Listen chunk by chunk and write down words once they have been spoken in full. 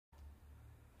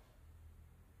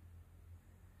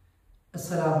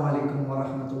Assalamu alaikum wa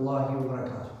rahmatullahi wa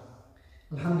barakatuh.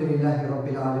 Alhamdulillahi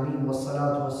rabbil alameen wa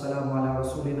salatu wa salamu ala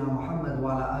rasulina Muhammad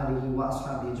wa ala alihi wa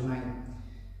ashabi ajma'in.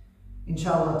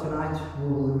 Inshallah, tonight we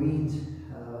will read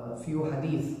a few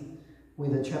hadith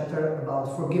with a chapter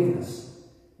about forgiveness.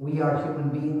 We are human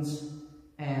beings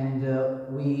and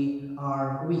we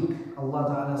are weak. Allah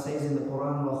Ta'ala says in the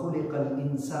Quran, وَخُلِقَ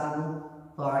الْإِنسَانُ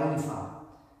ضَعِيفًا.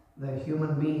 The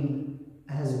human being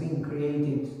has been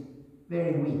created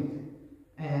very weak.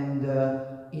 And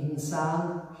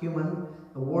insan, human,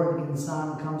 the word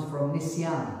insan comes from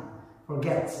nisyan,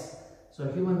 forgets. So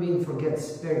human being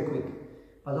forgets very quick.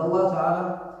 But Allah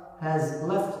Ta'ala has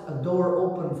left a door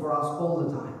open for us all the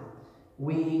time.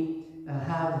 We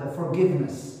have the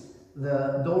forgiveness,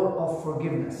 the door of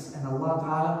forgiveness. And Allah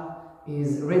Ta'ala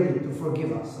is ready to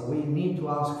forgive us. So we need to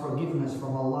ask forgiveness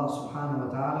from Allah Subhanahu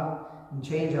wa Ta'ala and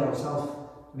change ourselves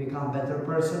to become a better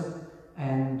person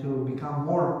and to become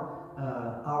more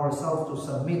ourselves to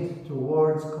submit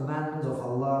towards commandments of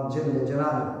Allah Jalla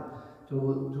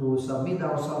Jalaluhu, to submit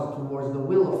ourselves towards the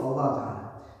will of Allah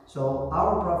Ta'ala. So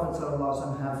our Prophet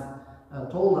ﷺ have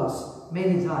told us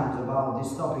many times about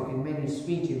this topic in many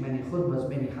speeches, many khutbahs,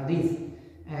 many hadith,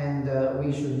 and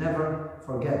we should never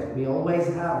forget. We always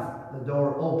have the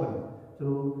door open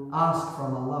to ask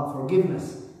from Allah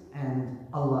forgiveness, and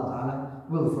Allah Ta'ala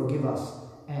will forgive us.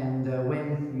 And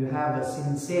when you have a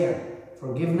sincere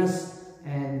forgiveness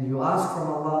and you ask from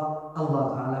Allah,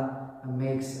 Allah Ta'ala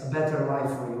makes a better life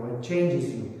for you and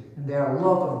changes you. And there are a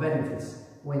lot of benefits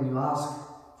when you ask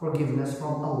forgiveness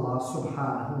from Allah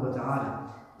Subhanahu wa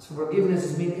Ta'ala. So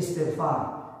forgiveness means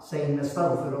istighfar, saying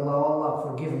astaghfirullah, Allah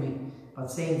forgive me, but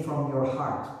saying from your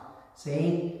heart,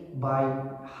 saying by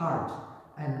heart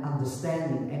and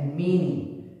understanding and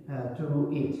meaning to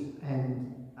it,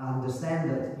 and understand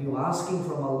that you're asking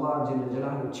from Allah Jalla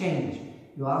Jalaluhu change.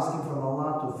 You're asking from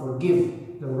Allah to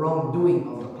forgive the wrongdoing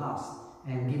of the past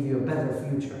and give you a better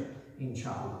future,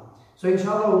 inshallah. So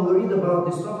inshallah we'll read about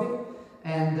this topic,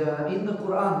 and in the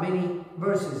Quran many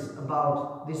verses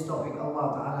about this topic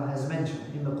Allah Ta'ala has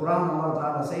mentioned. In the Quran Allah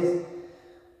Ta'ala says,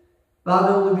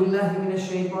 أعوذ بالله من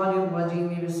الشيطان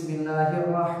الرجيم بسم الله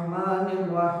الرحمن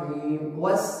الرحيم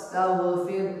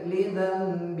واستغفر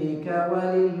لذنبك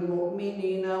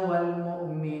وللمؤمنين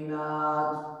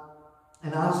والمؤمنات,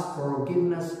 and ask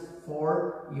forgiveness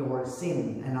for your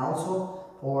sin, and also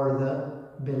for the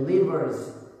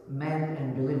believers, men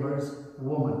and believers,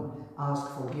 women.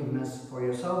 Ask forgiveness for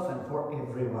yourself and for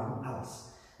everyone else.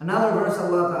 Another verse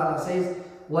Allah Ta'ala says,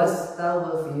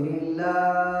 وَاسْتَغْفِرِ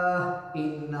اللَّهِ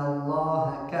إِنَّ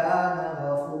اللَّهَ كَانَ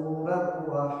غَفُورًا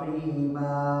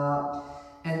رَحِيمًا,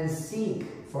 and seek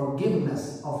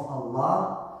forgiveness of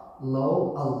Allah.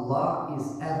 Lo, Allah is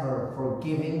ever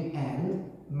forgiving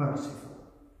and merciful.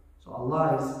 So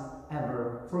Allah is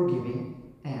ever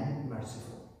forgiving and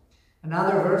merciful.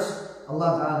 Another verse,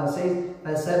 Allah Ta'ala says,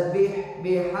 فَسَبِّحْ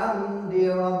بِحَمْدِ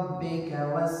رَبِّكَ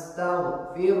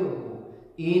وَاسْتَغْفِرْهُ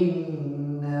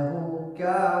إِنَّهُ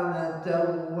كَانَ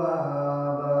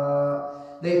تَوَّابًا.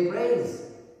 They praise,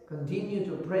 continue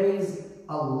to praise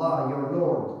Allah, your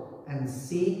Lord, and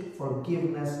seek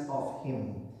forgiveness of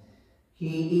Him.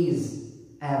 He is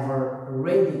ever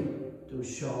ready to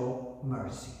show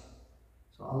mercy.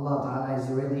 So Allah Ta'ala is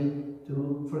ready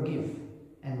to forgive,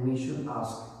 and we should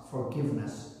ask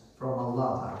forgiveness from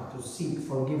Allah Ta'ala, to seek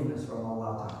forgiveness from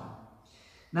Allah Ta'ala.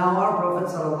 Now our Prophet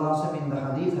ﷺ in the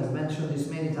hadith has mentioned this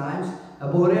many times.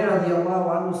 Abu Hurairah radiallahu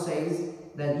anhu says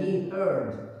that he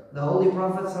heard the Holy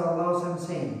Prophet ﷺ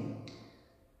saying,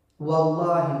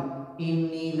 Wallahi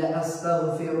inni la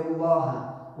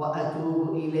astaghfirullah wa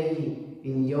atubu ilayhi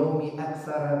fil yawmi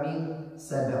akthara min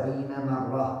 70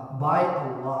 marrah. By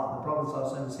Allah, the Prophet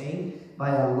ﷺ saying,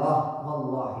 by Allah,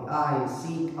 wallahi, I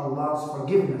seek Allah's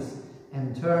forgiveness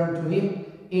and turn to Him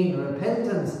in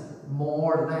repentance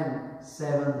more than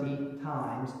 70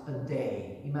 times a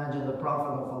day. Imagine the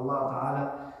Prophet of Allah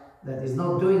Ta'ala that is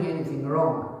not doing anything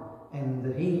wrong, and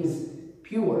he is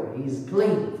pure, he is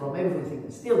clean from everything.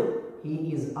 Still,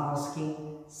 he is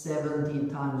asking 70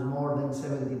 times, more than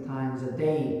 70 times a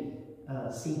day,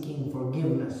 seeking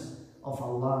forgiveness of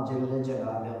Allah Jalla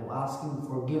Jalaluhu, asking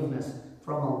forgiveness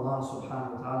from Allah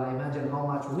Subhanahu wa Ta'ala. Imagine how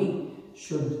much we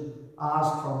should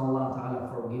ask from Allah Ta'ala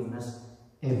forgiveness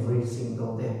every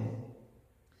single day.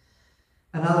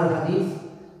 Another hadith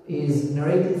is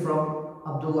narrated from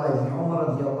Abdullah ibn Umar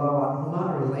radiallahu anhuma,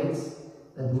 relates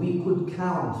that we could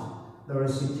count the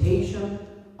recitation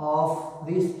of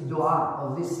this dua,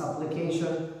 of this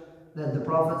supplication that the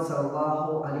Prophet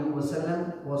sallallahu alaihi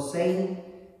wasallam was saying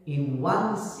in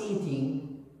one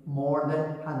sitting more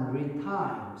than 100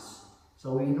 times.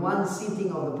 So in one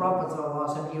sitting of the Prophet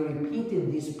ﷺ, he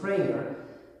repeated this prayer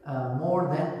more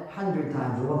than 100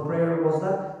 times. What prayer was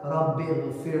that? رَبِّ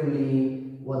اغْفِرْ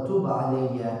لِي وَتُبْ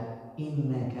عَلَيَّ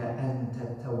إِنَّكَ أَنْتَ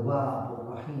التَّوَّابُ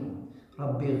الرَّحِيمُ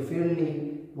رَبِّ اغْفِرْ لِي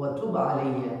وَتُبْ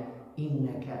عَلَيَّ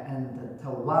إِنَّكَ أَنْتَ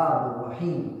التَّوَّابُ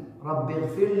الرَّحِيمُ رَبِّ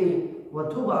اغْفِرْ لِي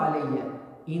وَتُبْ عَلَيَّ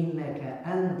إِنَّكَ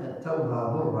أَنْتَ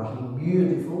التَّوَّابُ الرَّحِيمُ.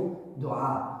 Beautiful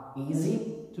dua. Easy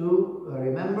to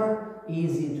remember,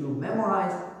 easy to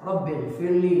memorize. رَبِّ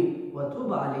اغْفِرْ لِي وَتُبْ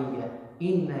عَلَيَّ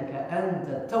إِنَّكَ أَنْتَ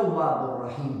التَّوَّابُ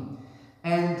الرَّحِيمُ.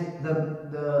 And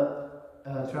the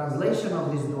translation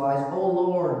of this dua is, O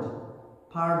Lord,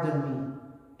 pardon me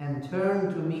and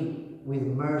turn to me with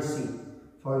mercy,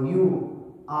 for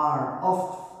you are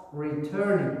oft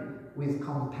returning with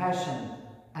compassion,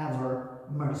 ever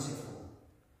merciful.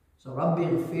 So, Rabbi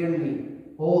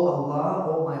ighfirli, O Allah,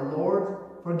 O my Lord,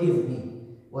 forgive me.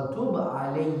 وَتُبْ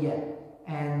عَلَيَّ,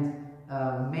 and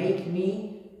make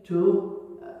me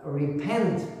to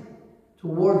repent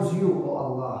towards you, O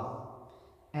Allah,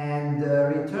 and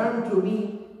return to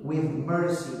me with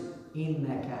mercy.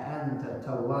 إِنَّكَ أَنْتَ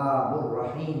التَّوَّابُ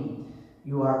الرَّحِيمُ.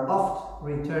 You are oft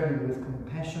returning with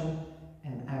compassion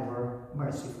and ever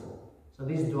merciful. So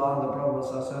this dua the Prophet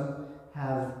ﷺ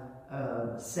have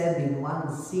said in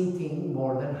one sitting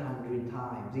more than 100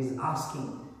 times. He's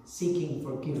asking, seeking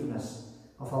forgiveness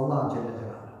of Allah Jalla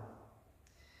Jalaluhu.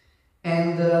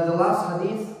 And the last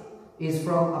hadith is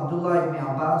from Abdullah ibn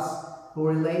Abbas, who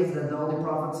relates that the Holy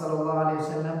Prophet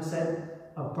ﷺ said,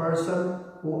 a person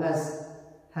who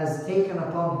has taken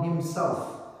upon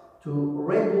himself to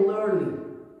regularly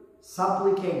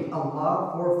supplicate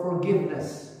Allah for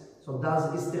forgiveness, so does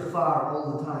istighfar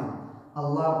all the time,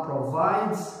 Allah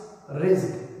provides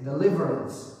rizq,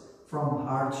 deliverance from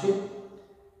hardship,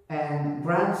 and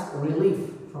grants relief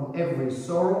from every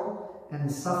sorrow and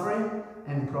suffering,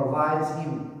 and provides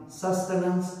him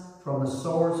sustenance from a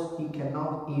source he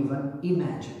cannot even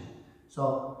imagine.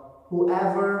 So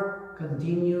whoever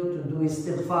continue to do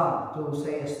istighfar, to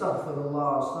say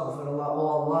astaghfirullah, astaghfirullah, oh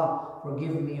Allah,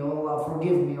 forgive me, oh Allah,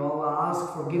 forgive me, oh Allah,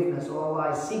 ask forgiveness, oh Allah,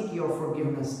 I seek your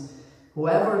forgiveness.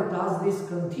 Whoever does this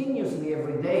continuously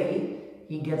every day,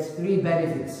 he gets 3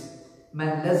 benefits.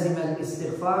 من لزم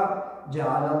الاستغفار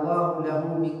جعل الله له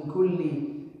من كل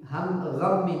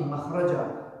غم مخرجا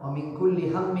ومن كل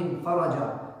هم فرجا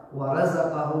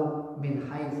وَرَزَقَهُ مِنْ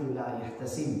حَيْثُ لَا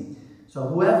يَحْتَسِبُ. So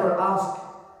whoever asks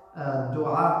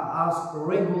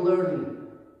regularly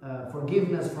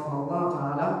forgiveness from Allah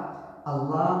Ta'ala,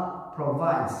 Allah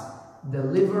provides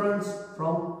deliverance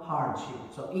from hardship.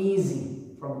 So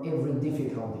easy from every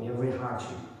difficulty, every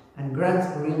hardship, and grants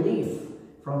relief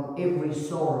from every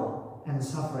sorrow and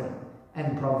suffering,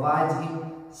 and provides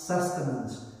him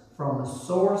sustenance from a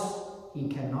source he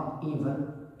cannot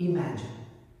even imagine.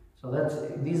 So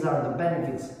these are the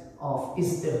benefits of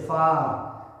istighfar,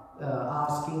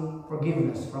 asking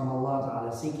forgiveness from Allah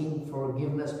Ta'ala, seeking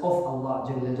forgiveness of Allah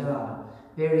Jalla Jalaluhu.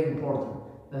 Very important.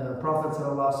 The Prophet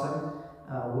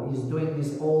ﷺ is doing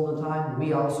this all the time.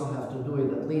 We also have to do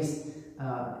it at least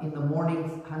in the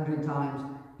morning 100 times,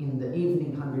 in the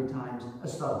evening 100 times.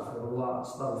 Astaghfirullah,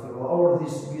 astaghfirullah. Or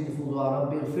this beautiful dua,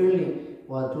 Rabbi ighfirli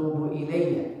wa atubu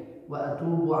ilayya wa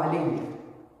atubu alayya.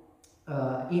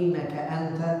 Innaka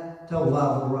anta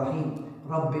tawwabur rahim.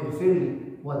 Rabbi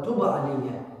ighfirli wa tub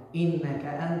alayya.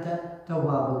 Innaka anta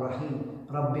tawwabur rahim.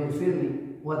 Rabbi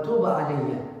ighfirli wa tub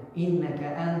alayya.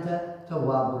 Innaka anta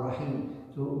tawwabur rahim.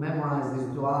 To memorize this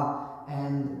dua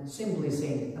and simply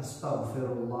say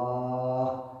astaghfirullah.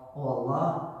 Oh Allah,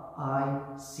 I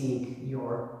seek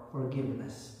your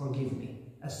forgiveness. Forgive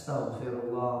me.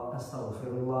 Astaghfirullah,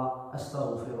 astaghfirullah,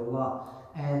 astaghfirullah.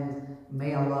 And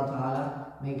may Allah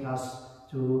Ta'ala make us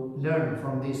to learn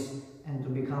from this and to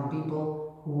become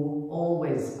people who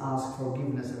always ask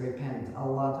forgiveness and repent.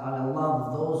 Allah Ta'ala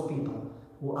loves those people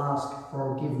who ask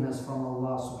forgiveness from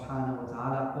Allah Subhanahu wa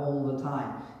Ta'ala all the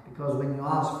time. Because when you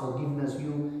ask forgiveness,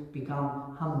 you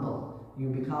become humble. You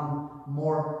become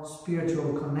more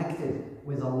spiritual connected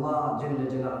with Allah Jalla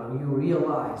Jalaluhu. You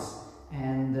realize,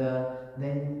 and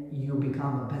then you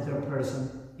become a better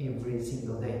person every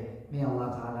single day. May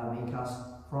Allah Ta'ala make us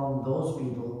from those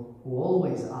people who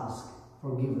always ask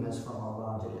forgiveness from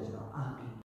Allah Jalla Jalaluhu. Ameen.